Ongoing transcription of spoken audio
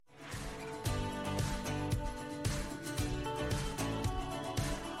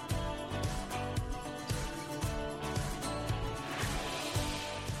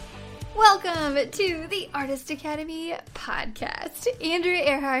Welcome to the Artist Academy podcast. Andrea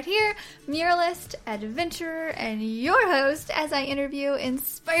Earhart here, muralist, adventurer, and your host as I interview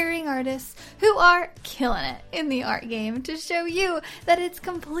inspiring artists who are killing it in the art game to show you that it's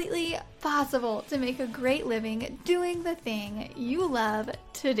completely possible to make a great living doing the thing you love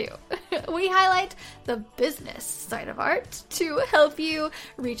to do. We highlight the business side of art to help you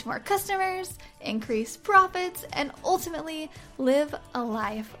reach more customers, increase profits, and ultimately live a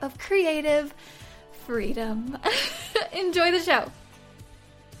life of creative freedom. Enjoy the show.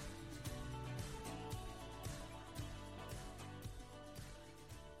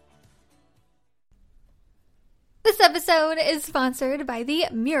 This episode is sponsored by the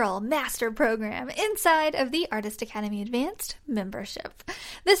Mural Master Program inside of the Artist Academy Advanced membership.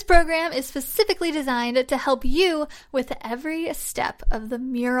 This program is specifically designed to help you with every step of the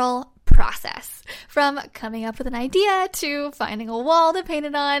mural process, from coming up with an idea to finding a wall to paint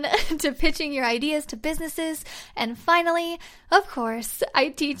it on to pitching your ideas to businesses, and finally, of course, I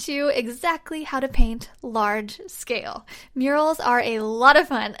teach you exactly how to paint large scale. Murals are a lot of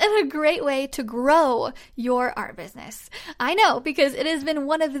fun and a great way to grow your art business. I know, because it has been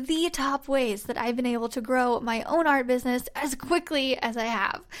one of the top ways that I've been able to grow my own art business as quickly as I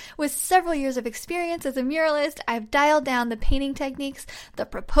have. With several years of experience as a muralist, I've dialed down the painting techniques, the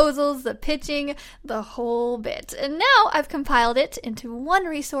proposals, the pitching, the whole bit. And now I've compiled it into one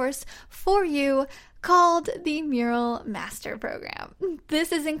resource for you called the Mural Master Program.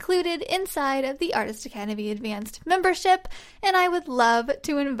 This is included inside of the Artist Academy Advanced membership, and I would love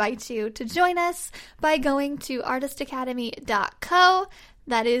to invite you to join us by going to artistacademy.co,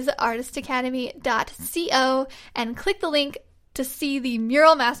 that is artistacademy.co, and click the link to see the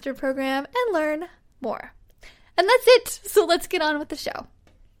Mural Master Program and learn more. And that's it, so let's get on with the show.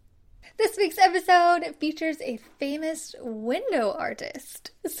 This week's episode features a famous window artist,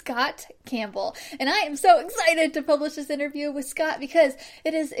 Scot Campbell. And I am so excited to publish this interview with Scot because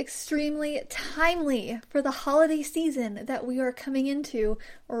it is extremely timely for the holiday season that we are coming into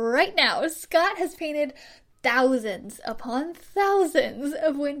right now. Scot has painted thousands upon thousands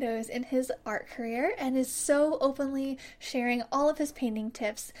of windows in his art career and is so openly sharing all of his painting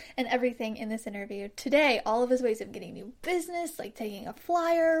tips and everything in this interview today. All of his ways of getting new business, like taking a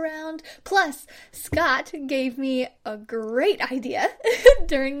flyer around. Plus, Scot gave me a great idea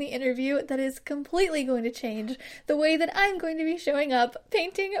during the interview that is completely going to change the way that I'm going to be showing up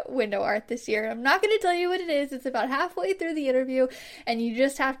painting window art this year. I'm not going to tell you what it is. It's about halfway through the interview and you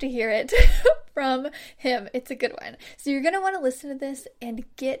just have to hear it from him. It's a good one. So you're going to want to listen to this and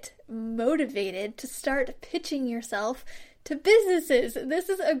get motivated to start pitching yourself to businesses. This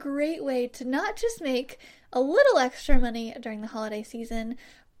is a great way to not just make a little extra money during the holiday season,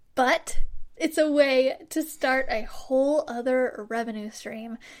 but it's a way to start a whole other revenue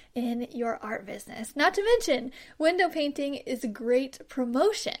stream in your art business. Not to mention, window painting is a great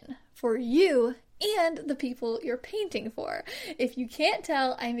promotion for you and the people you're painting for. If you can't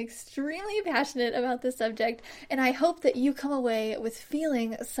tell, I'm extremely passionate about this subject, and I hope that you come away with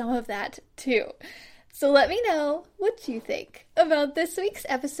feeling some of that too. So let me know what you think about this week's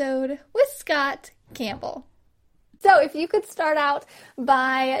episode with Scot Campbell. So if you could start out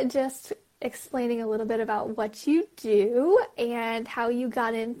by just explaining a little bit about what you do and how you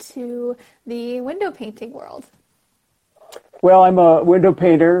got into the window painting world. Well, I'm a window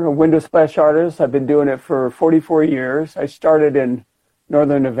painter, a window splash artist. I've been doing it for 44 years. I started in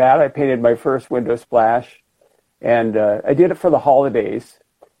northern Nevada. I painted my first window splash, and I did it for the holidays.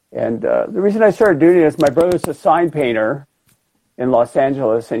 And the reason I started doing it is my brother's a sign painter in Los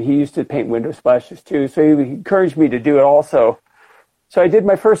Angeles, and he used to paint window splashes too, so he encouraged me to do it also. So I did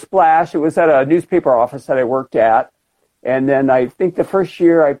my first splash. It was at a newspaper office that I worked at, and then I think the first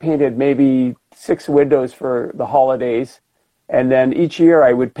year I painted maybe 6 windows for the holidays. And then each year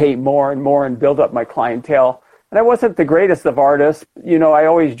I would paint more and more and build up my clientele. And I wasn't the greatest of artists. You know, I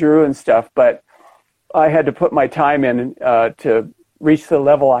always drew and stuff, but I had to put my time in to reach the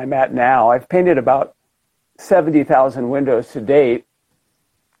level I'm at now. I've painted about 70,000 windows to date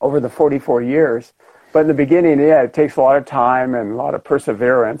over the 44 years. But in the beginning, yeah, it takes a lot of time and a lot of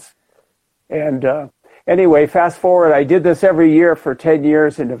perseverance. And anyway, fast forward, I did this every year for 10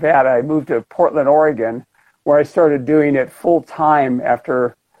 years in Nevada. I moved to Portland, Oregon, where I started doing it full time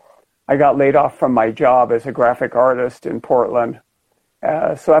after I got laid off from my job as a graphic artist in Portland.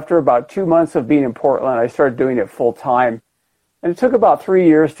 So after about 2 months of being in Portland, I started doing it full time. And it took about 3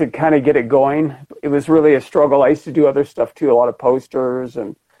 years to kind of get it going. It was really a struggle. I used to do other stuff too, a lot of posters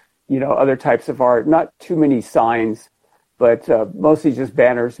and, you know, other types of art. Not too many signs, but mostly just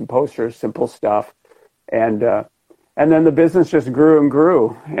banners and posters, simple stuff. And And then the business just grew and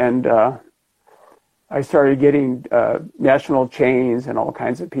grew. And I started getting national chains and all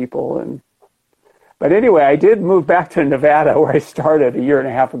kinds of people. But anyway, I did move back to Nevada where I started a year and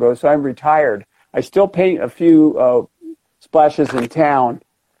a half ago, so I'm retired. I still paint a few splashes in town,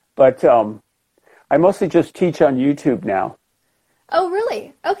 but I mostly just teach on YouTube now. Oh,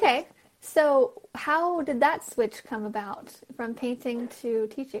 really? Okay. So how did that switch come about from painting to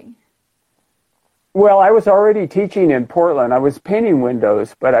teaching? Well, I was already teaching in Portland. I was painting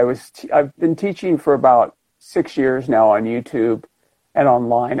windows, but I've been teaching for about 6 years now on YouTube and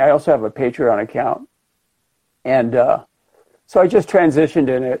online. I also have a Patreon account. And so I just transitioned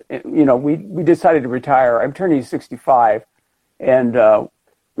in it. You know, we decided to retire. I'm turning 65, and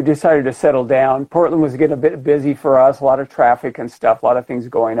we decided to settle down. Portland was getting a bit busy for us, a lot of traffic and stuff, a lot of things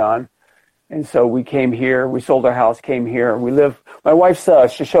going on. And so we came here. We sold our house, came here. My wife's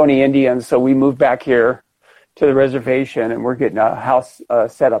Shoshone Indian, so we moved back here to the reservation, and we're getting a house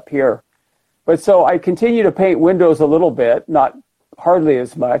set up here. But so I continue to paint windows a little bit, not hardly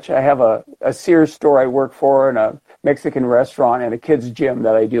as much. I have a Sears store I work for, and a Mexican restaurant, and a kids gym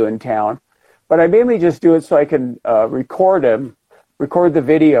that I do in town. But I mainly just do it so I can record the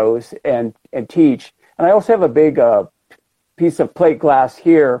videos and teach. And I also have a big piece of plate glass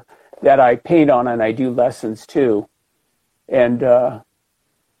here that I paint on, and I do lessons too. And so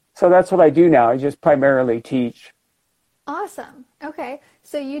that's what I do now. I just primarily teach. Awesome. Okay.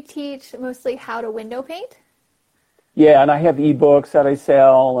 So you teach mostly how to window paint? Yeah, and I have ebooks that I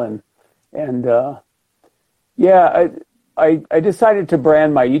sell, and I decided to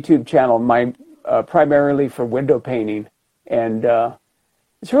brand my YouTube channel primarily for window painting, and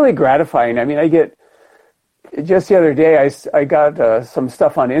it's really gratifying. I mean, just the other day I got some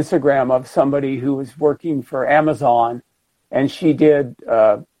stuff on Instagram of somebody who was working for Amazon, and she did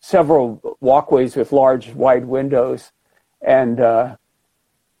several walkways with large wide windows, and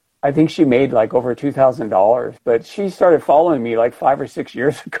I think she made like over $2,000, but she started following me like 5 or 6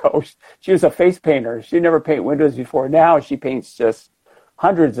 years ago. She was a face painter. She never painted windows before. Now she paints just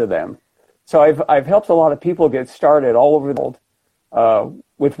hundreds of them. So I've helped a lot of people get started all over the world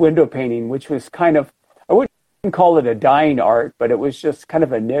with window painting, which was kind of, I wouldn't call it a dying art, but it was just kind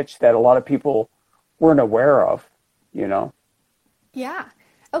of a niche that a lot of people weren't aware of, you know? Yeah.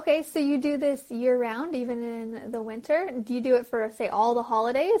 Okay, so you do this year-round, even in the winter. Do you do it for, say, all the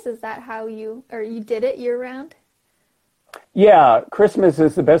holidays? Is that how you did it year-round? Yeah, Christmas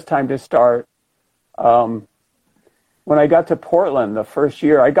is the best time to start. When I got to Portland the first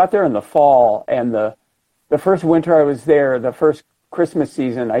year, I got there in the fall, and the first winter I was there, the first Christmas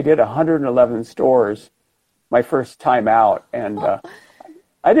season, I did 111 stores my first time out, and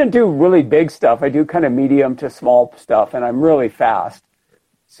I didn't do really big stuff. I do kind of medium to small stuff, and I'm really fast.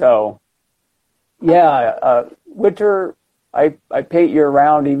 So, yeah, winter, I paint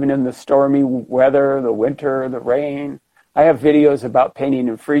year-round, even in the stormy weather, the winter, the rain. I have videos about painting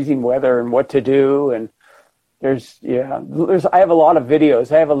in freezing weather and what to do, and I have a lot of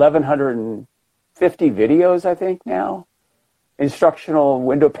videos. I have 1,150 videos, I think, now, instructional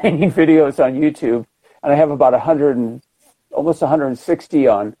window painting videos on YouTube, and I have about almost 160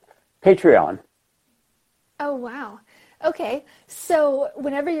 on Patreon. Oh, wow. Okay, so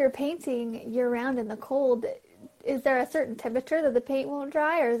whenever you're painting year-round in the cold, is there a certain temperature that the paint won't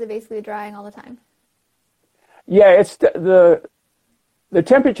dry, or is it basically drying all the time? Yeah, it's the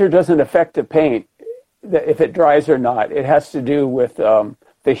temperature doesn't affect the paint, if it dries or not. It has to do with the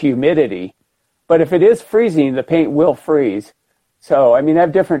humidity. But if it is freezing, the paint will freeze. So, I mean, I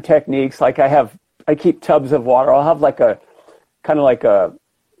have different techniques. Like I keep tubs of water. I'll have like a kind of like a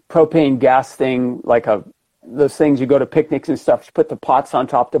propane gas thing, like those things you go to picnics and stuff, you put the pots on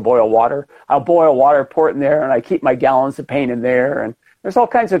top to boil water. I'll boil water, pour it in there, and I keep my gallons of paint in there. And there's all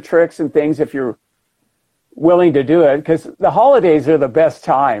kinds of tricks and things if you're willing to do it, because the holidays are the best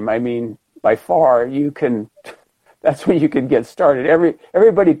time. I mean, by far, that's when you can get started.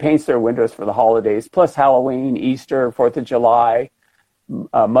 Everybody paints their windows for the holidays, plus Halloween, Easter, 4th of July,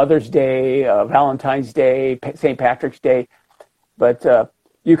 Mother's Day, Valentine's Day, St. Patrick's Day. But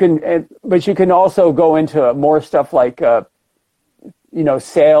you can also go into more stuff like,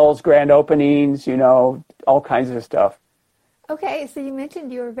 sales, grand openings, all kinds of stuff. Okay, so you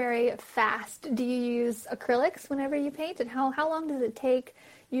mentioned you were very fast. Do you use acrylics whenever you paint? And how long does it take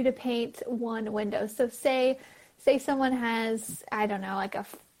you to paint one window? So say someone has, I don't know, like a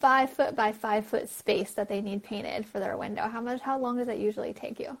 5 foot by 5 foot space that they need painted for their window. How long does that usually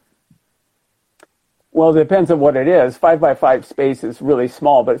take you? Well, it depends on what it is. 5 by 5 space is really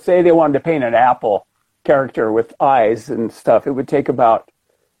small, but say they wanted to paint an apple character with eyes and stuff, it would take about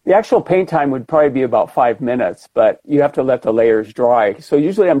The actual paint time would probably be about 5 minutes, but you have to let the layers dry. So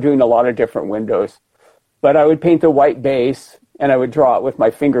usually I'm doing a lot of different windows. But I would paint the white base, and I would draw it with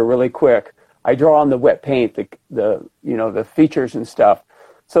my finger really quick. I draw on the wet paint, the features and stuff.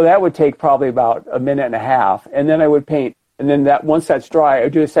 So that would take probably about a minute and a half. And then I would paint, and then once that's dry, I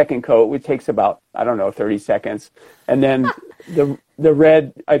would do a second coat, which takes about, 30 seconds. And then the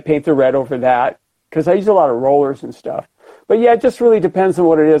red, I paint the red over that, because I use a lot of rollers and stuff. But yeah, it just really depends on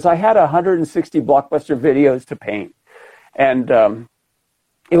what it is. I had 160 Blockbuster videos to paint. And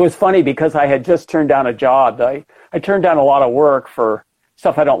it was funny because I had just turned down a job. I turned down a lot of work for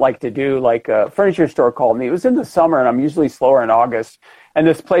stuff I don't like to do, like a furniture store called me. It was in the summer, and I'm usually slower in August. And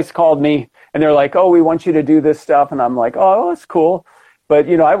this place called me, and they're like, oh, we want you to do this stuff. And I'm like, oh, that's cool. But,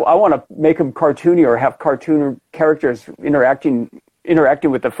 I want to make them cartoony or have cartoon characters interacting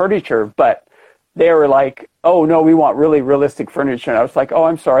with the furniture. But they were like, oh, no, we want really realistic furniture. And I was like, oh,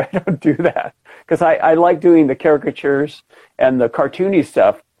 I'm sorry, I don't do that. Because I like doing the caricatures and the cartoony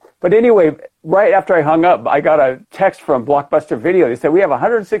stuff. But anyway, right after I hung up, I got a text from Blockbuster Video. They said, we have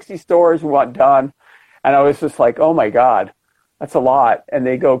 160 stores we want done. And I was just like, oh, my God, that's a lot. And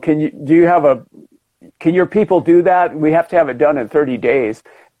they go, can your people do that? We have to have it done in 30 days.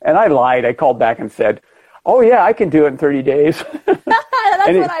 And I lied. I called back and said, oh, yeah, I can do it in 30 days.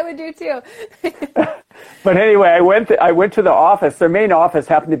 That's what I would do, too. But anyway, I went to the office. Their main office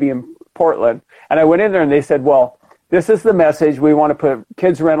happened to be in Portland. And I went in there, and they said, well, this is the message. We want to put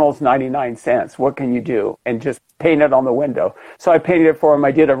kids' rentals 99 cents. What can you do? And just paint it on the window. So I painted it for him.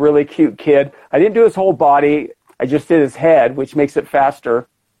 I did a really cute kid. I didn't do his whole body. I just did his head, which makes it faster.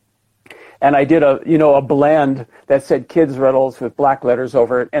 And I did a blend that said kids' rentals with black letters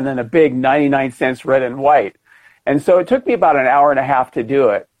over it, and then a big 99 cents red and white. And so it took me about an hour and a half to do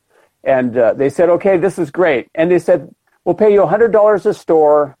it. And they said, okay, this is great. And they said, we'll pay you $100 a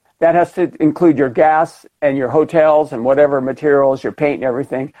store. That has to include your gas and your hotels and whatever materials, your paint and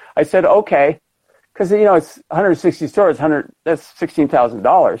everything. I said, okay, because, it's 160 stores, that's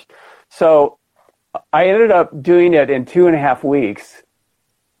 $16,000. So I ended up doing it in 2.5 weeks,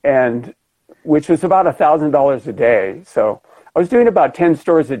 and which was about $1,000 a day. So I was doing about 10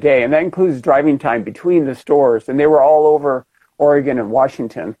 stores a day, and that includes driving time between the stores, and they were all over Oregon and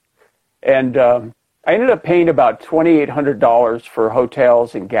Washington. And I ended up paying about $2,800 for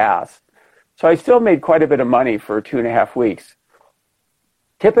hotels and gas. So I still made quite a bit of money for 2.5 weeks.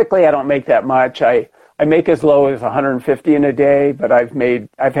 Typically, I don't make that much. I make as low as $150 in a day, but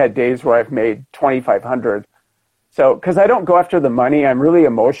I've had days where I've made $2,500. So, because I don't go after the money, I'm really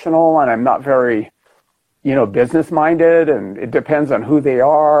emotional, and I'm not very, business-minded, and it depends on who they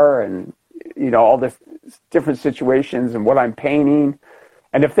are and, all the different situations and what I'm painting.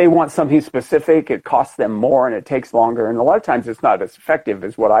 And if they want something specific, it costs them more and it takes longer. And a lot of times it's not as effective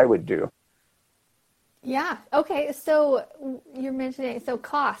as what I would do. Yeah. Okay. So you're mentioning, so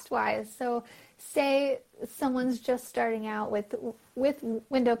cost-wise, so say someone's just starting out with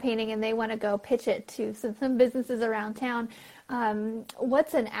window painting and they want to go pitch it to some businesses around town.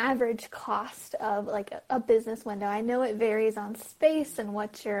 What's an average cost of like a business window? I know it varies on space and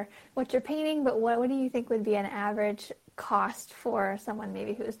what you're painting, but what do you think would be an average cost for someone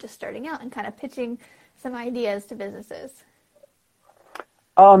maybe who is just starting out and kind of pitching some ideas to businesses?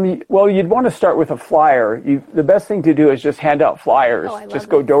 Well, you'd want to start with a flyer. The best thing to do is just hand out flyers. Oh, I love just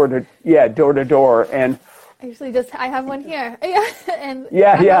go door to door. And I have one here. And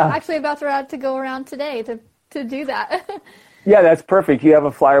I'm actually about to go around today to do that. Yeah, that's perfect. You have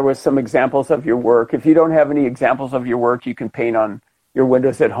a flyer with some examples of your work. If you don't have any examples of your work, you can paint on your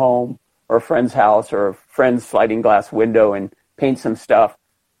windows at home or a friend's house or a friend's sliding glass window and paint some stuff,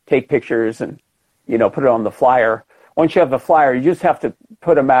 take pictures and, put it on the flyer. Once you have the flyer, you just have to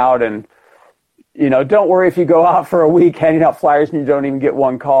put them out and, don't worry if you go out for a week handing out flyers and you don't even get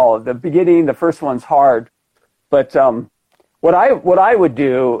one call. At the beginning, the first one's hard. But what I would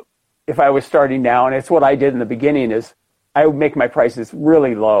do if I was starting now, and it's what I did in the beginning, is I would make my prices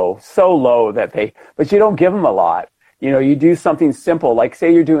really low, so low but you don't give them a lot. You do something simple, like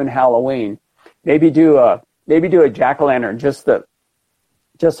say you're doing Halloween, maybe do a jack-o'-lantern,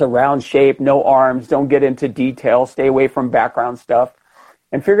 just a round shape, no arms, don't get into detail, stay away from background stuff,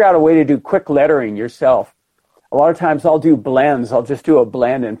 and figure out a way to do quick lettering yourself. A lot of times I'll do blends. I'll just do a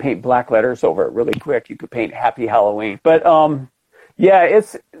blend and paint black letters over it really quick. You could paint Happy Halloween. But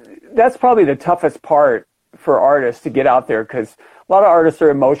that's probably the toughest part for artists to get out there, because a lot of artists are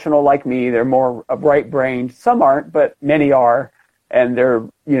emotional like me. They're more right-brained. Some aren't, but many are. And they're,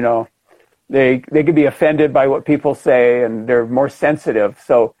 they could be offended by what people say, and they're more sensitive.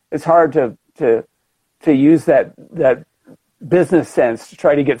 So it's hard to use that business sense to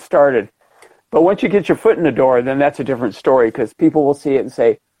try to get started. But once you get your foot in the door, then that's a different story, because people will see it and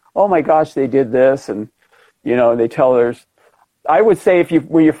say, oh my gosh, they did this. And, they tell others. I would say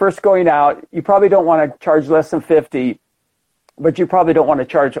when you're first going out, you probably don't want to charge less than 50, but you probably don't want to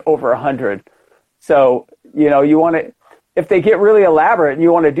charge over 100. So, you want to, if they get really elaborate and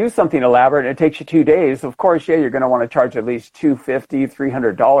you want to do something elaborate and it takes you 2 days, of course, you're going to want to charge at least $250,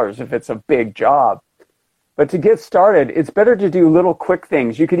 $300 if it's a big job. But to get started, it's better to do little quick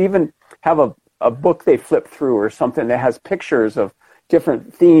things. You could even have a book they flip through or something that has pictures of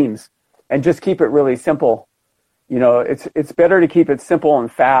different themes and just keep it really simple. It's better to keep it simple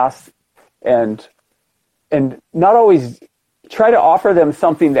and fast and not always try to offer them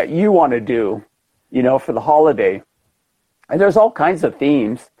something that you want to do, for the holiday. And there's all kinds of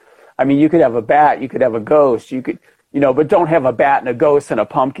themes. I mean, you could have a bat, you could have a ghost, you could, but don't have a bat and a ghost and a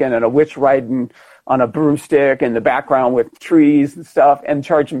pumpkin and a witch riding on a broomstick in the background with trees and stuff and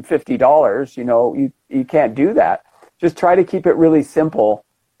charge them $50. You can't do that. Just try to keep it really simple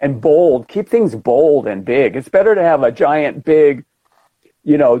and bold. Keep things bold and big. It's better to have a giant, big,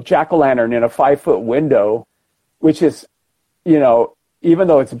 jack-o'-lantern in a 5-foot window, which is, even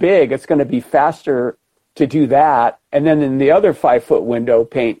though it's big, it's going to be faster to do that. And then in the other 5-foot window,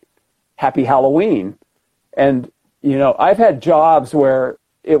 paint Happy Halloween. And, I've had jobs where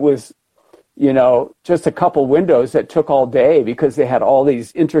it was, just a couple windows that took all day because they had all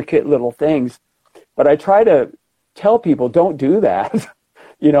these intricate little things. But I try to tell people, don't do that.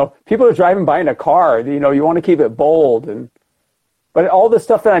 People are driving by in a car, you want to keep it bold. But all the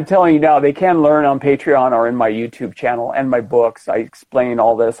stuff that I'm telling you now, they can learn on Patreon or in my YouTube channel and my books. I explain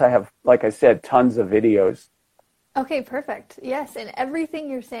all this. I have, like I said, tons of videos. Okay, perfect. Yes, and everything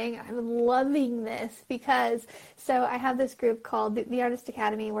you're saying, I'm loving this because, so I have this group called the Artist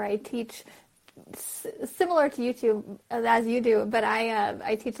Academy where I teach similar to YouTube as you do, but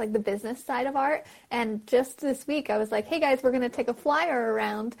I teach like the business side of art. And just this week I was like, hey guys, we're going to take a flyer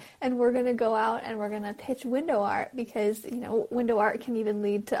around and we're going to go out and we're going to pitch window art because, window art can even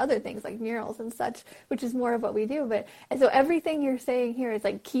lead to other things like murals and such, which is more of what we do. And so everything you're saying here is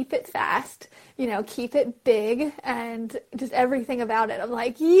like, keep it fast, keep it big and just everything about it. I'm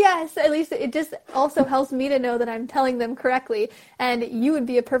like, yes, at least it just also helps me to know that I'm telling them correctly. And you would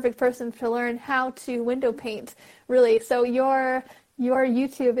be a perfect person to learn how to window paint, really. So your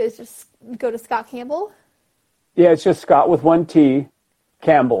YouTube is just go to Scot Campbell? Yeah, it's just Scot with one T,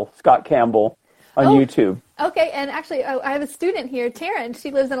 Campbell, Scot Campbell on YouTube. Okay, and actually, I have a student here, Taryn. She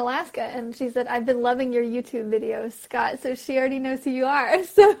lives in Alaska, and she said, I've been loving your YouTube videos, Scot. So she already knows who you are.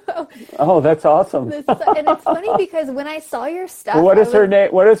 So. Oh, that's awesome. And it's funny because when I saw your stuff. What is her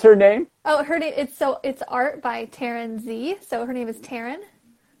name? What is her name? Oh, her name. It's art by Taryn Z. So her name is Taryn.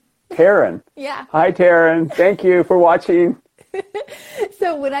 Taryn. Yeah. Hi, Taryn. Thank you for watching.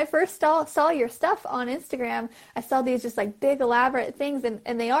 So when I first saw your stuff on Instagram, I saw these just like big elaborate things,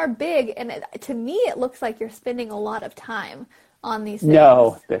 and they are big, and to me it looks like you're spending a lot of time on these things.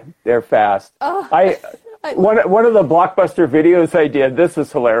 No, they're fast. Oh, one of the blockbuster videos I did, this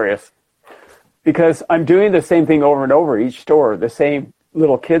is hilarious, because I'm doing the same thing over and over each store, the same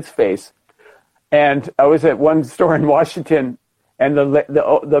little kid's face. And I was at one store in Washington, and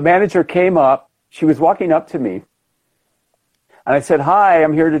the manager came up. She was walking up to me. And I said, hi,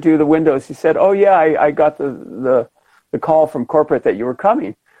 I'm here to do the windows. He said, oh, yeah, I got the call from corporate that you were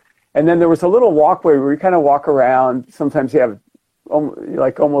coming. And then there was a little walkway where you kind of walk around. Sometimes you have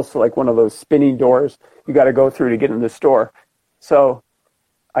almost like one of those spinning doors you got to go through to get in the store. So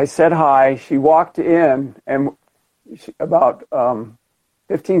I said hi. She walked in, and about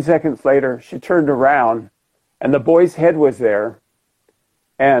 15 seconds later, she turned around, and the boy's head was there,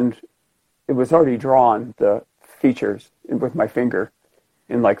 and it was already drawn, the features with my finger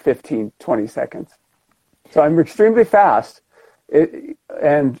in like 15, 20 seconds. So I'm extremely fast,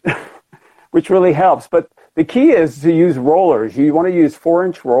 and which really helps. But the key is to use rollers. You want to use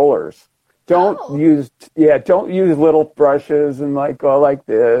 4-inch rollers. Don't use little brushes and go like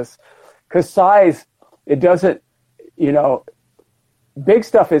this, because size, it doesn't, big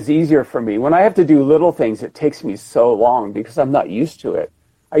stuff is easier for me. When I have to do little things, it takes me so long because I'm not used to it.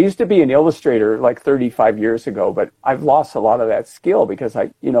 I used to be an illustrator like 35 years ago, but I've lost a lot of that skill because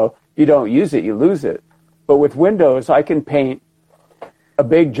you don't use it, you lose it. But with windows, I can paint a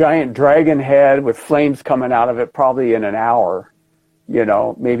big giant dragon head with flames coming out of it probably in an hour,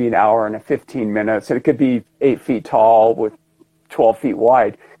 maybe an hour and 15 minutes. And it could be 8 feet tall with 12 feet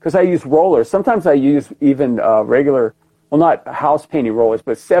wide because I use rollers. Sometimes I use even regular, well, not house painting rollers,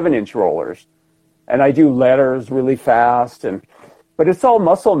 but 7-inch rollers. And I do letters really fast, but it's all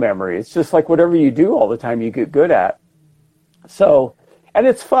muscle memory. It's just like whatever you do all the time, you get good at. So, and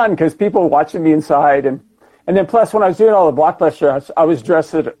it's fun because people watching me inside, and then plus when I was doing all the blockbuster, I was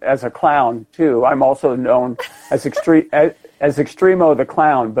dressed as a clown too. I'm also known as as Extremo the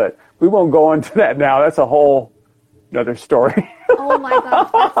Clown, but we won't go into that now. That's a whole another story. Oh my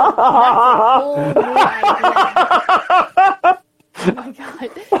gosh, that's a whole new idea. Oh my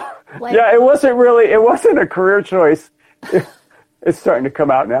god. Yeah, it wasn't a career choice. It's starting to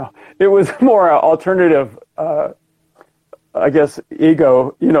come out now. It was more an alternative, I guess,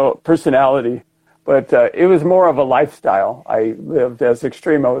 ego, personality. But it was more of a lifestyle. I lived as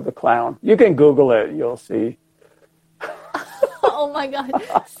Extremo the Clown. You can Google it. You'll see. Oh my god.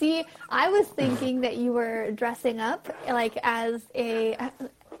 See, I was thinking that you were dressing up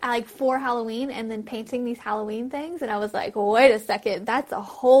for Halloween and then painting these Halloween things, and I was like, wait a second, that's a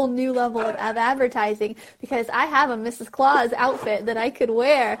whole new level of advertising, because I have a Mrs. Claus outfit that I could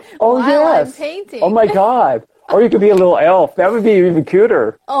wear while I'm painting. Oh my god. Or you could be a little elf. That would be even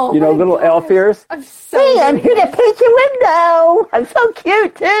cuter. Oh, little elf ears. I'm here to paint your window. I'm so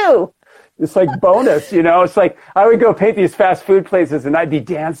cute too. It's like bonus, It's like I would go paint these fast food places and I'd be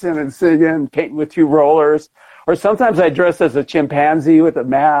dancing and singing, painting with 2 rollers. Or sometimes I'd dress as a chimpanzee with a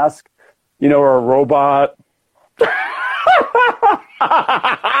mask, or a robot. Oh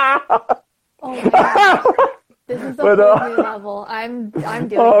my God. This is a whole new level. I'm doing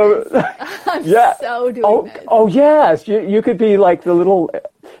this. I'm so doing this. Oh yes, you could be like the little,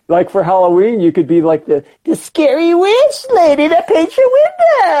 like for Halloween, you could be like the scary witch lady that paints your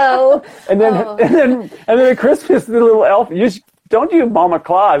window, and then at Christmas the little elf. Don't do Mama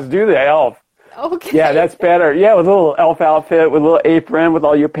Claus, do the elf. Okay. Yeah, that's better. Yeah, with a little elf outfit, with a little apron, with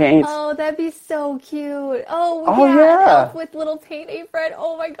all your paints. Oh, that'd be so cute. Oh yeah. An elf with little paint apron.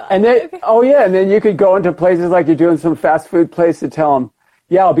 Oh my god. And then, and then you could go into places like you're doing some fast food place to tell them,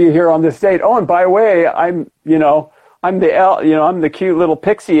 yeah, I'll be here on this date. Oh, and by the way, I'm the elf, I'm the cute little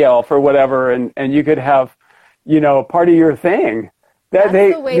pixie elf or whatever, and you could have, part of your thing. That's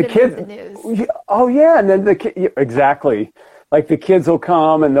the way to make the news. Oh yeah, and then exactly, like the kids will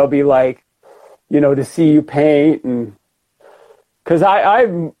come and they'll be like, to see you paint, and because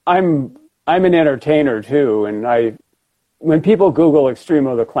I'm an entertainer too, and when people Google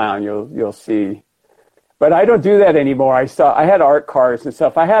Extremo the Clown, you'll see. But I don't do that anymore. I had art cars and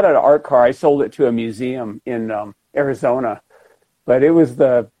stuff. I had an art car. I sold it to a museum in Arizona, but it was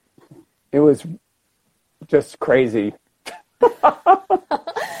just crazy.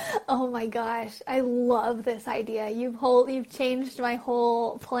 Oh my gosh, I love this idea. You've changed my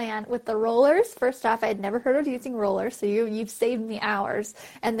whole plan with the rollers. First off, I had never heard of using rollers, so you've saved me hours.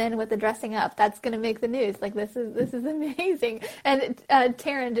 And then with the dressing up, that's going to make the news. Like this is amazing. And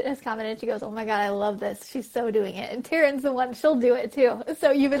Taryn has commented. She goes, "Oh my god, I love this. She's so doing it." And Taryn's the one; she'll do it too.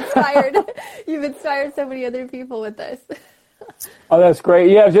 So you've inspired so many other people with this. Oh, that's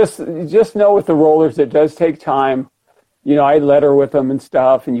great. Yeah, just know with the rollers, it does take time. I letter with them and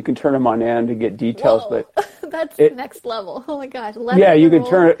stuff, and you can turn them on end to get details. Whoa. But that's next level. Oh my gosh! Yeah, you can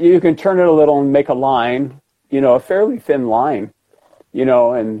turn it. You can turn it a little and make a line. A fairly thin line.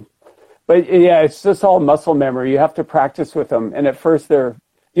 But yeah, it's just all muscle memory. You have to practice with them. And at first, the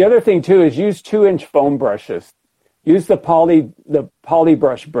other thing too is use 2-inch foam brushes. Use the Poly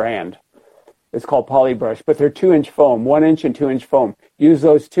Brush brand. It's called Polybrush, but they're 2-inch foam, 1-inch and 2-inch foam. Use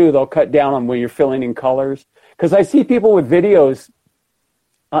those too. They'll cut down on when you're filling in colors. Because I see people with videos,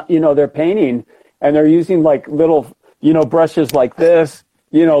 they're painting and they're using like little, brushes like this,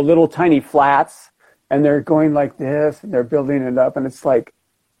 little tiny flats, and they're going like this and they're building it up. And it's like,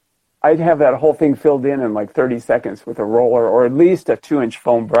 I'd have that whole thing filled in like 30 seconds with a roller or at least a 2-inch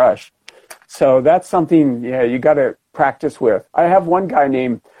foam brush. So that's something, you got to practice with. I have one guy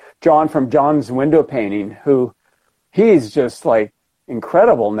named John from John's Window Painting who he's just like,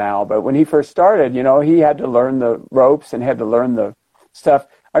 incredible now, but when he first started, he had to learn the ropes and had to learn the stuff.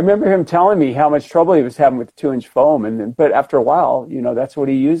 I remember him telling me how much trouble he was having with 2-inch foam, but after a while, that's what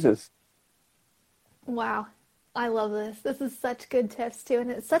he uses. Wow. I love this. This is such good tips too, and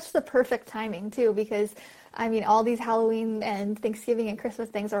it's such the perfect timing too, because all these Halloween and Thanksgiving and Christmas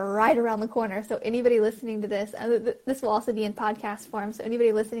things are right around the corner. So anybody listening to this, this will also be in podcast form, so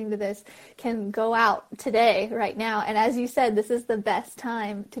anybody listening to this can go out today, right now. And as you said, this is the best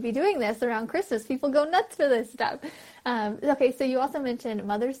time to be doing this around Christmas. People go nuts for this stuff. Okay, so you also mentioned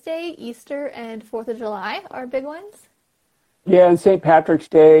Mother's Day, Easter, and 4th of July are big ones? Yeah, and St. Patrick's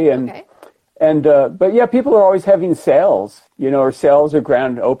Day. Okay. But yeah, people are always having sales, or sales or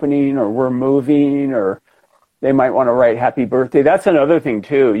grand opening, or we're moving, or they might want to write happy birthday. That's another thing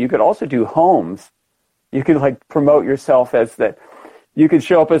too. You could also do homes. You could like promote yourself as that. You could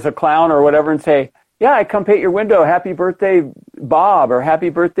show up as a clown or whatever and say, yeah, I come paint your window. Happy birthday, Bob or happy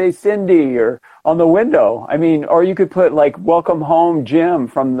birthday Cindy or on the window. I mean, or you could put like welcome home Jim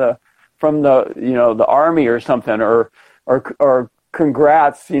from the the Army or something, or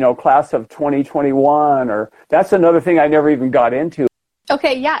congrats, class of 2021, or that's another thing I never even got into.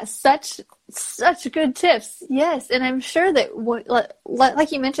 Okay, yeah, such good tips. Yes, and I'm sure that,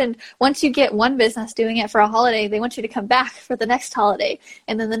 like you mentioned, once you get one business doing it for a holiday, they want you to come back for the next holiday,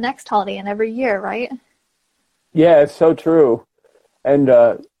 and then the next holiday, and every year, right? Yeah, it's so true. And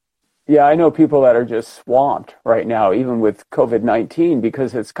I know people that are just swamped right now, even with COVID-19,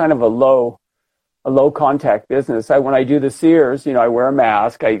 because it's kind of a low contact business. When I do the Sears, I wear a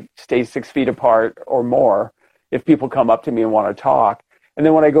mask. I stay 6 feet apart or more if people come up to me and want to talk. And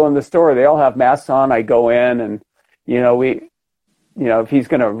then when I go in the store, they all have masks on. I go in and, if he's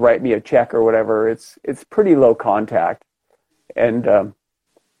going to write me a check or whatever, it's pretty low contact. And a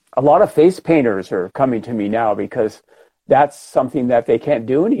lot of face painters are coming to me now because that's something that they can't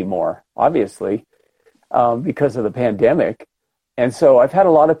do anymore, obviously, because of the pandemic. And so I've had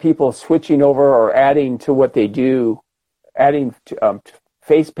a lot of people switching over or adding to what they do, adding to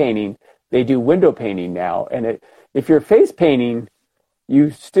face painting. They do window painting now. And if you're face painting, you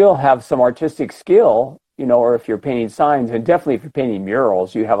still have some artistic skill, or if you're painting signs, and definitely if you're painting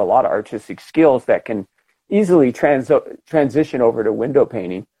murals, you have a lot of artistic skills that can easily transition over to window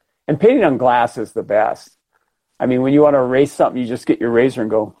painting. And painting on glass is the best. I mean, when you want to erase something, you just get your razor and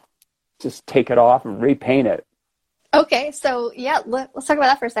go, just take it off and repaint it. Okay, so yeah, let's talk about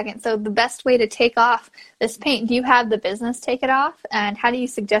that for a second. So the best way to take off this paint, do you have the business take it off? And how do you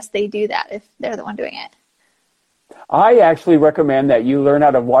suggest they do that if they're the one doing it? I actually recommend that you learn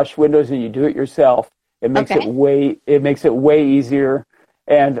how to wash windows and you do it yourself. It makes it way easier.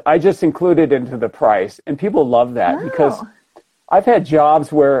 And I just include it into the price. And people love that because I've had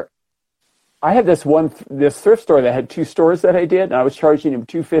jobs where I had this thrift store that had 2 stores that I did, and I was charging them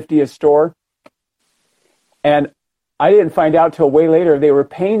 $250 a store. And I didn't find out till way later they were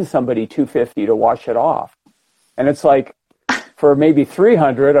paying somebody $250 to wash it off. And it's like, for maybe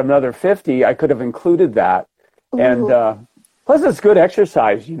 $300, another $50, I could have included that. Ooh. And plus it's good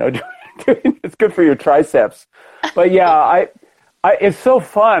exercise, it's good for your triceps. But yeah, it's so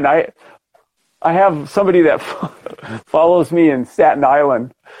fun. I have somebody that follows me in Staten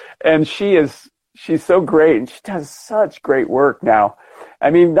Island, and she's so great, and she does such great work now. I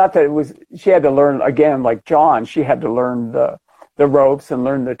mean, not that she had to learn, again, like John, she had to learn the ropes and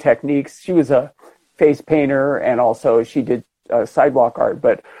learn the techniques. She was a face painter, and also she did sidewalk art,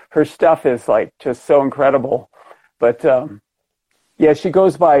 but her stuff is like just so incredible. But she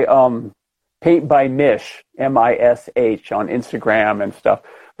goes by Paint by Mish, M-I-S-H, on Instagram and stuff.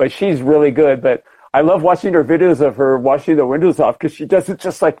 But she's really good. But I love watching her videos of her washing the windows off because she does it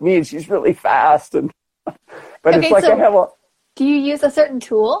just like me, and she's really fast. And but it's like, so do you use a certain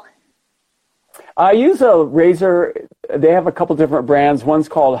tool? I use a razor. They have a couple different brands. One's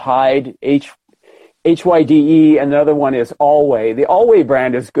called Hyde, Hyde, and another one is Alway. The Alway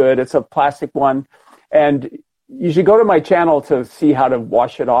brand is good. It's a plastic one. And you should go to my channel to see how to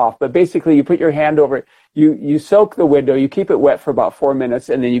wash it off. But basically, you put your hand over it. You soak the window. You keep it wet for about 4 minutes,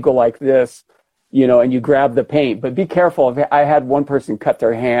 and then you go like this, and you grab the paint. But be careful. I had one person cut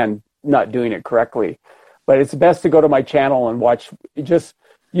their hand not doing it correctly. But it's best to go to my channel and watch. Just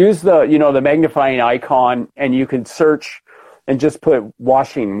use the magnifying icon, and you can search and just put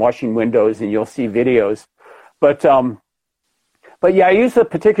washing windows, and you'll see videos. But yeah, I use a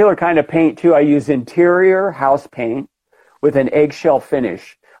particular kind of paint too. I use interior house paint with an eggshell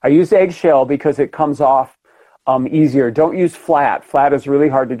finish. I use eggshell because it comes off easier. Don't use flat. Flat is really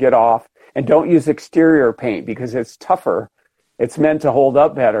hard to get off. And don't use exterior paint because it's tougher. It's meant to hold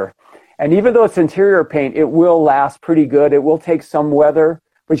up better. And even though it's interior paint, it will last pretty good. It will take some weather,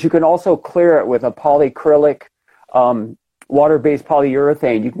 but you can also clear it with a polyacrylic, water-based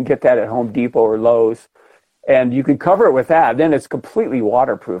polyurethane. You can get that at Home Depot or Lowe's. And you can cover it with that. Then it's completely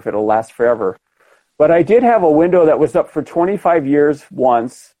waterproof. It'll last forever. But I did have a window that was up for 25 years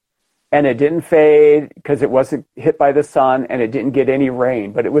once, and it didn't fade because it wasn't hit by the sun, and it didn't get any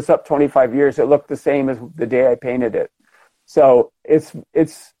rain. But it was up 25 years. It looked the same as the day I painted it. So it's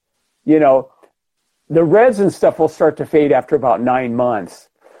the reds and stuff will start to fade after about 9 months.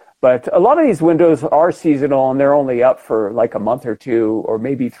 But a lot of these windows are seasonal, and they're only up for like a month or 2 or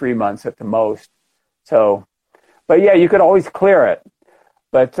maybe 3 months at the most. So, but yeah, you could always clear it.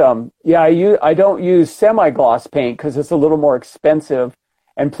 But I don't use semi-gloss paint because it's a little more expensive.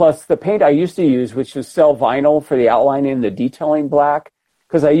 And plus the paint I used to use, which was Cell Vinyl for the outlining and the detailing black,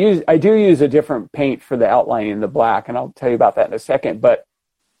 because I do use a different paint for the outlining and the black, and I'll tell you about that in a second. But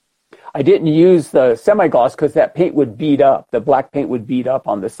I didn't use the semi-gloss because that paint would beat up. The black paint would beat up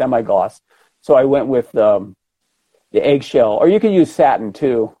on the semi-gloss. So I went with the eggshell, or you can use satin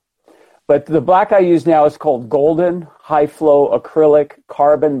too. But the black I use now is called Golden High Flow Acrylic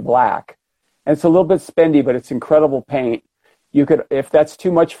Carbon Black. And it's a little bit spendy, but it's incredible paint. You could, if that's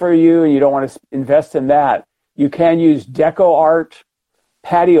too much for you and you don't want to invest in that, you can use Deco Art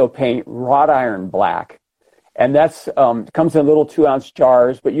patio paint wrought iron black. And that's comes in little 2-ounce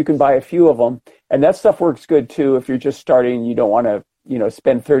jars, but you can buy a few of them. And that stuff works good too if you're just starting. You don't want to,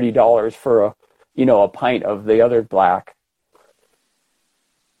 spend $30 for a pint of the other black.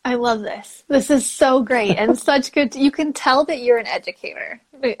 I love this. This is so great and such good. You can tell that you're an educator.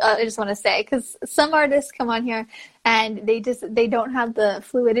 I just want to say, because some artists come on here and they don't have the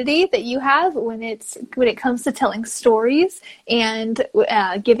fluidity that you have when it comes to telling stories and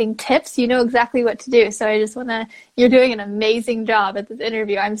giving tips. You know exactly what to do. So I just you're doing an amazing job at this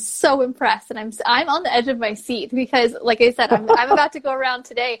interview. I'm so impressed, and I'm on the edge of my seat because, like I said, I'm about to go around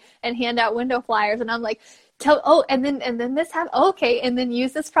today and hand out window flyers, and I'm like, and then this happened. Oh, okay, and then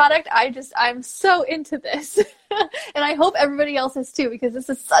use this product. I'm so into this, and I hope everybody else is too, because this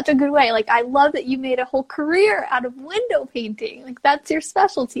is such a good way. Like, I love that you made a whole career out of window painting. Like, that's your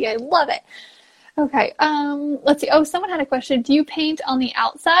specialty. I love it. Okay, let's see. Oh, someone had a question. Do you paint on the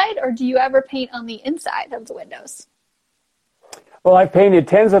outside, or do you ever paint on the inside of the windows? Well, I've painted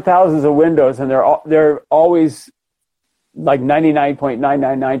tens of thousands of windows, and they're always like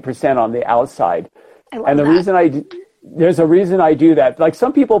 99.999% on the outside. And there's a reason I do that. Like,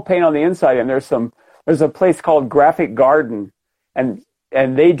 some people paint on the inside, and there's a place called Graphic Garden, and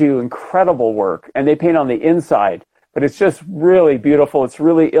they do incredible work, and they paint on the inside, but it's just really beautiful. It's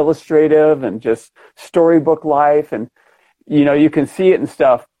really illustrative and just storybook life, and you can see it and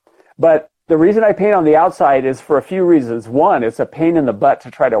stuff. But the reason I paint on the outside is for a few reasons. One, it's a pain in the butt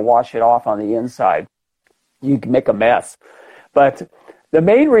to try to wash it off on the inside. You can make a mess. But the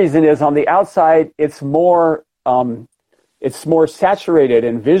main reason is on the outside, it's more saturated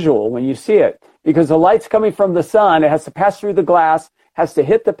and visual when you see it, because the light's coming from the sun. It has to pass through the glass, has to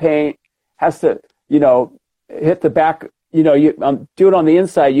hit the paint, has to, hit the back. You do it on the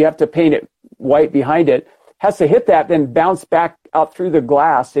inside. You have to paint it white behind it. Has to hit that, then bounce back out through the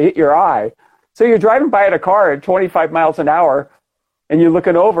glass to hit your eye. So you're driving by in a car at 25 miles an hour, and you're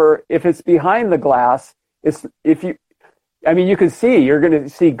looking over. If it's behind the glass, you can see, you're going to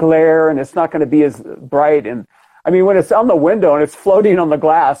see glare, and it's not going to be as bright. And when it's on the window and it's floating on the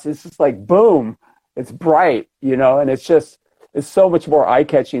glass, it's just like, boom, it's bright, and it's so much more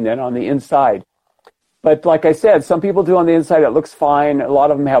eye-catching than on the inside. But like I said, some people do on the inside, it looks fine. A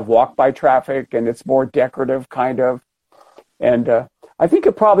lot of them have walk-by traffic, and it's more decorative, kind of. And I think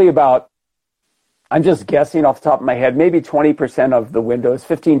it probably I'm just guessing off the top of my head, maybe 20% of the windows,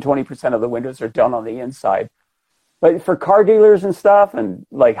 20% of the windows are done on the inside. But for car dealers and stuff, and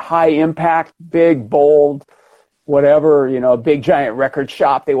like high impact, big, bold, whatever, a big giant record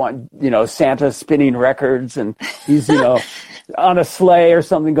shop, they want, Santa spinning records, and he's, on a sleigh or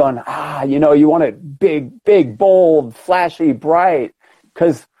something going, you want it big, bold, flashy, bright,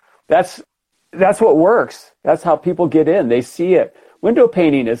 because that's what works. That's how people get in. They see it. Window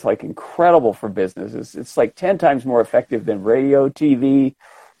painting is like incredible for businesses. It's like 10 times more effective than radio, TV,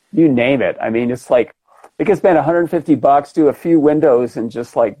 you name it. It's like, they can spend $150, do a few windows, and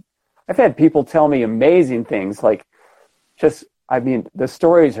just like, I've had people tell me amazing things, like the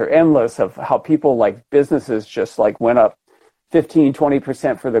stories are endless of how people, like, businesses just like went up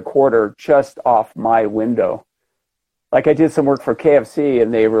 15-20% for the quarter just off my window. Like, I did some work for KFC,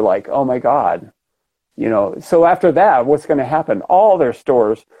 and they were like, oh my God, so after that, what's going to happen? All their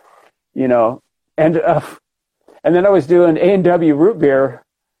stores, and then I was doing A&W root beer,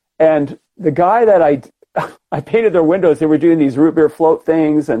 and the guy that I painted their windows, they were doing these root beer float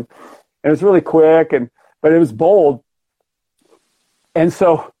things, and it was really quick, but it was bold. And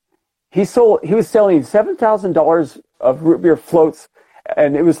so he was selling $7,000 of root beer floats,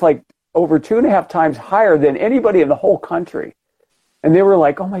 and it was like over 2.5 times higher than anybody in the whole country. And they were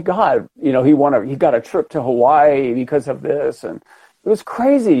like, oh my God, he got a trip to Hawaii because of this. And it was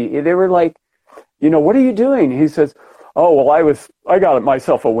crazy. They were like, what are you doing? He says, oh, well, I got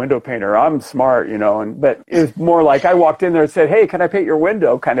myself a window painter. I'm smart, but it was more like I walked in there and said, hey, can I paint your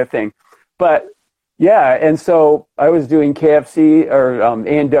window, kind of thing. But yeah. And so I was doing KFC or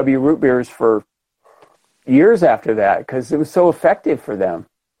A&W root beers for years after that, because it was so effective for them.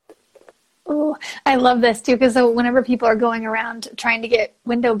 Ooh, I love this too, because whenever people are going around trying to get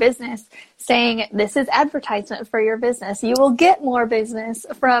window business, saying this is advertisement for your business, you will get more business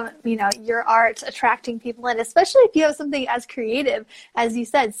from, your art attracting people in, especially if you have something as creative as you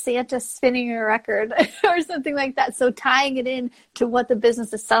said, Santa spinning a record or something like that. So tying it in to what the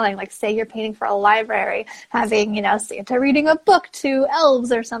business is selling, like say you're painting for a library, having, Santa reading a book to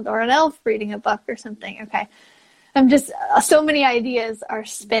elves or something, or an elf reading a book or something. Okay. I'm just, so many ideas are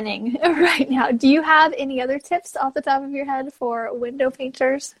spinning right now. Do you have any other tips off the top of your head for window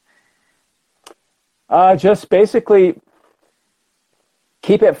painters? Just basically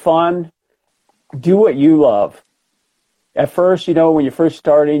keep it fun. Do what you love. At first, when you're first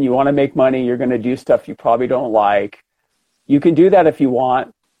starting, you want to make money. You're going to do stuff you probably don't like. You can do that if you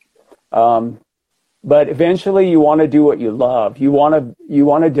want. But eventually you want to do what you love. You want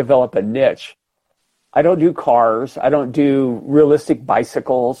to develop a niche. I don't do cars. I don't do realistic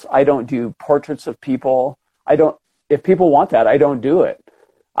bicycles. I don't do portraits of people. If people want that, I don't do it.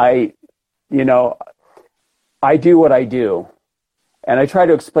 I do what I do. And I try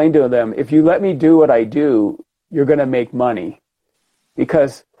to explain to them, if you let me do what I do, you're going to make money.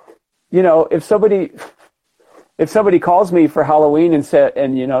 Because, if somebody calls me for Halloween and say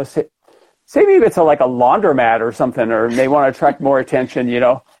maybe it's like a laundromat or something, or they want to attract more attention,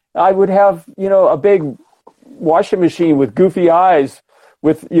 I would have, a big washing machine with goofy eyes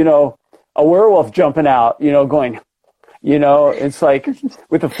with, a werewolf jumping out, going, it's like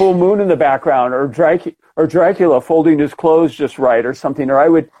with a full moon in the background, or Dracula folding his clothes just right or something. Or I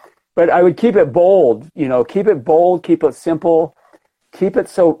would keep it bold, keep it simple, keep it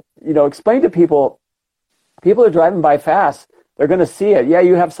so, explain to people are driving by fast. They're going to see it. Yeah,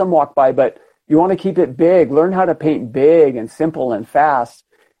 you have some walk by, but you want to keep it big. Learn how to paint big and simple and fast.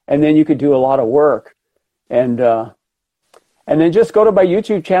 And then you could do a lot of work. And then just go to my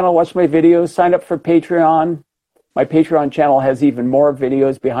YouTube channel, watch my videos, sign up for Patreon. My Patreon channel has even more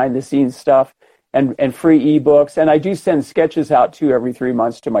videos, behind the scenes stuff, and free ebooks. And I do send sketches out too every 3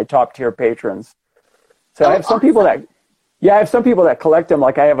 months to my top tier patrons. So I have some people that collect them.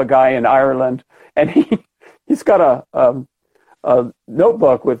 Like I have a guy in Ireland, and he's got a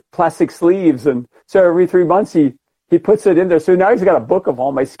notebook with plastic sleeves. And so every 3 months he puts it in there. So now he's got a book of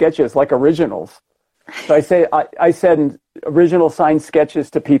all my sketches, like originals. So I send original signed sketches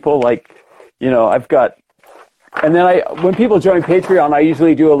to people, like, I've got, and then when people join Patreon, I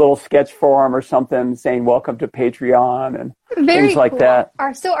usually do a little sketch for them or something saying, welcome to Patreon, and things like that.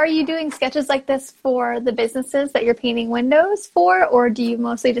 So are you doing sketches like this for the businesses that you're painting windows for, or do you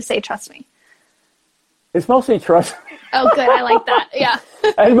mostly just say, trust me? It's mostly trust me. Oh, good. I like that. Yeah.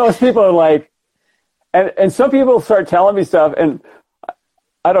 And most people are like, and some people start telling me stuff, and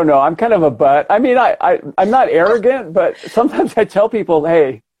I don't know, I'm kind of a butt. I mean, I'm not arrogant, but sometimes I tell people,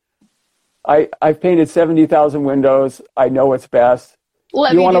 hey, I've painted 70,000 windows. I know what's best.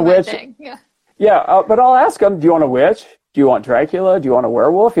 Let me do my thing. Yeah. Yeah, but I'll ask them, do you want a witch? Do you want Dracula? Do you want a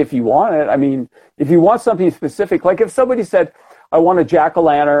werewolf? If you want it. I mean, if you want something specific, like if somebody said, I want a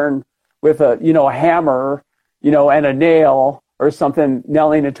jack-o'-lantern with a hammer, and a nail or something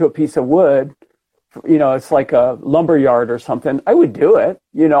nailing into a piece of wood, it's like a lumber yard or something, I would do it.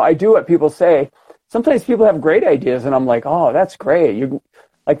 I do what people say. Sometimes people have great ideas, and I'm like, oh, that's great.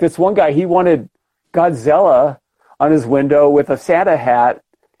 Like this one guy, he wanted Godzilla on his window with a Santa hat,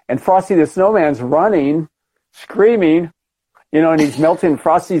 and Frosty the Snowman's running, screaming, and he's melting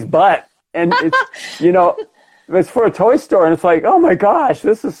Frosty's butt. And it's, it's for a toy store, and it's like, oh my gosh,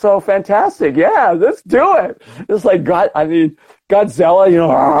 this is so fantastic. Yeah, let's do it. It's like Godzilla,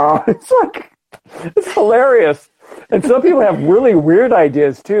 it's like, it's hilarious. And some people have really weird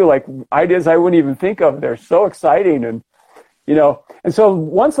ideas too, like ideas I wouldn't even think of. They're so exciting. And, and so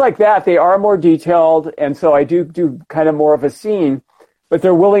ones like that, they are more detailed. And so I do kind of more of a scene, but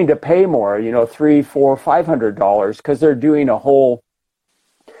they're willing to pay more, $300, $400, $500, because they're doing a whole,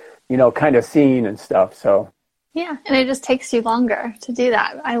 kind of scene and stuff. So. Yeah, and it just takes you longer to do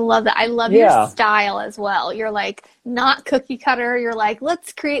that. I love that. I love your style as well. You're like not cookie cutter. You're like,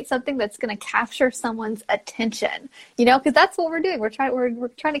 let's create something that's going to capture someone's attention. Because that's what we're doing. We're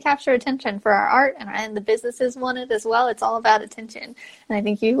trying to capture attention for our art, and the businesses want it as well. It's all about attention, and I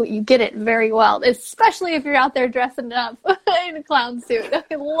think you get it very well, especially if you're out there dressing up in a clown suit.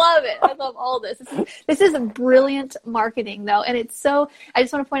 I love it. I love all this. This is brilliant marketing, though, and it's so. I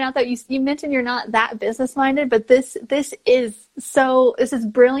just want to point out that you mentioned you're not that business minded, but this is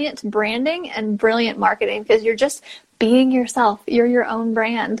brilliant branding and brilliant marketing, because you're just being yourself. You're your own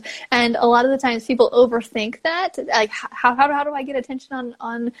brand. And a lot of the times people overthink that. Like, how do I get attention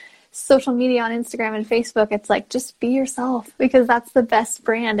on social media on Instagram and Facebook, it's like, just be yourself, because that's the best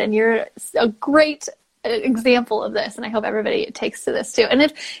brand. And you're a great example of this. And I hope everybody takes to this too. And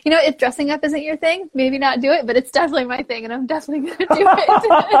if dressing up isn't your thing, maybe not do it, but it's definitely my thing, and I'm definitely going to do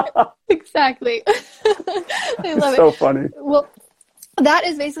it. Exactly. I love it. So funny. Well, that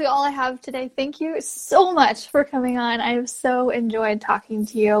is basically all I have today. Thank you so much for coming on. I have so enjoyed talking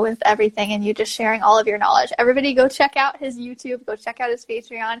to you with everything and you just sharing all of your knowledge. Everybody go check out his YouTube, go check out his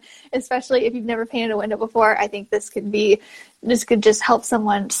Patreon, especially if you've never painted a window before. I think this could just help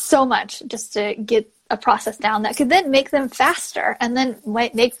someone so much just to get a process down that could then make them faster and then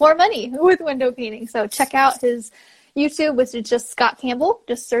might make more money with window painting. So check out his YouTube, which is just Scot Campbell.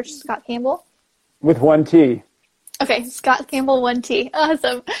 Just search Scot Campbell. With one T. Okay, Scot Campbell, 1T.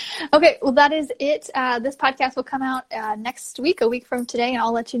 Awesome. Okay, well, that is it. This podcast will come out next week, a week from today, and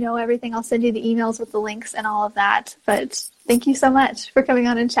I'll let you know everything. I'll send you the emails with the links and all of that. But thank you so much for coming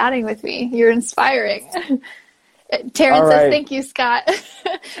on and chatting with me. You're inspiring. Taryn says, thank you, Scott.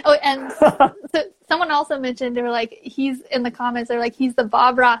 Oh, and so someone also mentioned, they were like, he's in the comments, they're like, he's the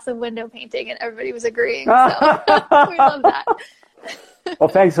Bob Ross of window painting, and everybody was agreeing. So we love that. Well,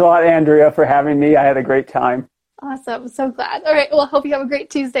 thanks a lot, Andrea, for having me. I had a great time. Awesome. So glad. All right. Well, hope you have a great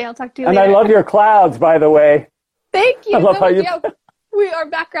Tuesday. I'll talk to you later. And I love your clouds, by the way. Thank you. I love how you... Our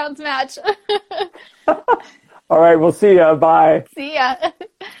backgrounds match. All right. We'll see ya. Bye. See ya.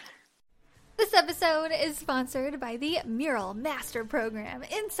 This episode is sponsored by the Mural Master Program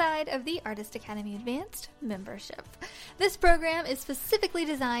inside of the Artist Academy Advanced membership. This program is specifically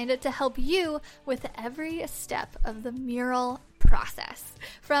designed to help you with every step of the mural process,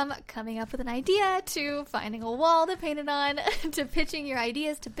 from coming up with an idea to finding a wall to paint it on to pitching your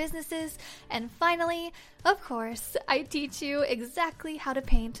ideas to businesses, and finally, of course, I teach you exactly how to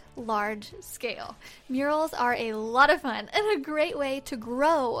paint large scale. Murals are a lot of fun and a great way to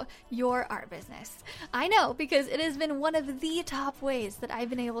grow your art business. I know, because it has been one of the top ways that I've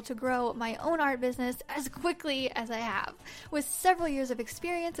been able to grow my own art business as quickly as I have. With several years of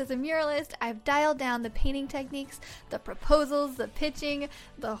experience as a muralist, I've dialed down the painting techniques, the proposals, the pitching,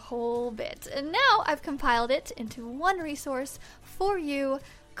 the whole bit. And now I've compiled it into one resource for you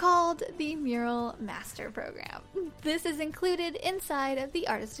called the Mural Master Program. This is included inside of the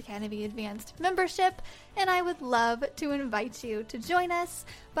Artist Academy Advanced membership, and I would love to invite you to join us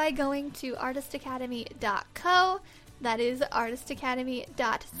by going to artistacademy.co, that is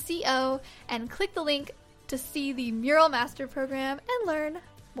artistacademy.co, and click the link to see the Mural Master Program and learn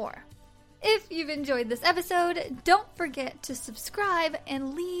more. If you've enjoyed this episode, don't forget to subscribe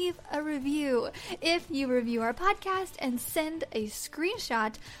and leave a review. If you review our podcast and send a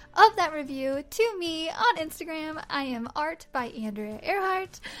screenshot of that review to me on Instagram, I am Art by Andrea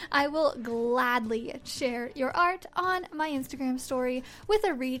Earhart. I will gladly share your art on my Instagram story with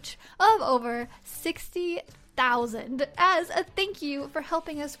a reach of over 60,000 as a thank you for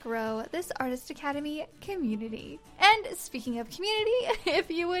helping us grow this Artist Academy community. And speaking of community, if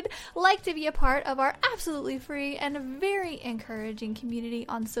you would like to be a part of our absolutely free and very encouraging community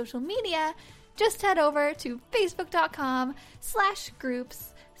on social media, just head over to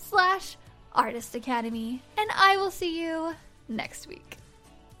facebook.com/groups/Artist Academy, and I will see you next week.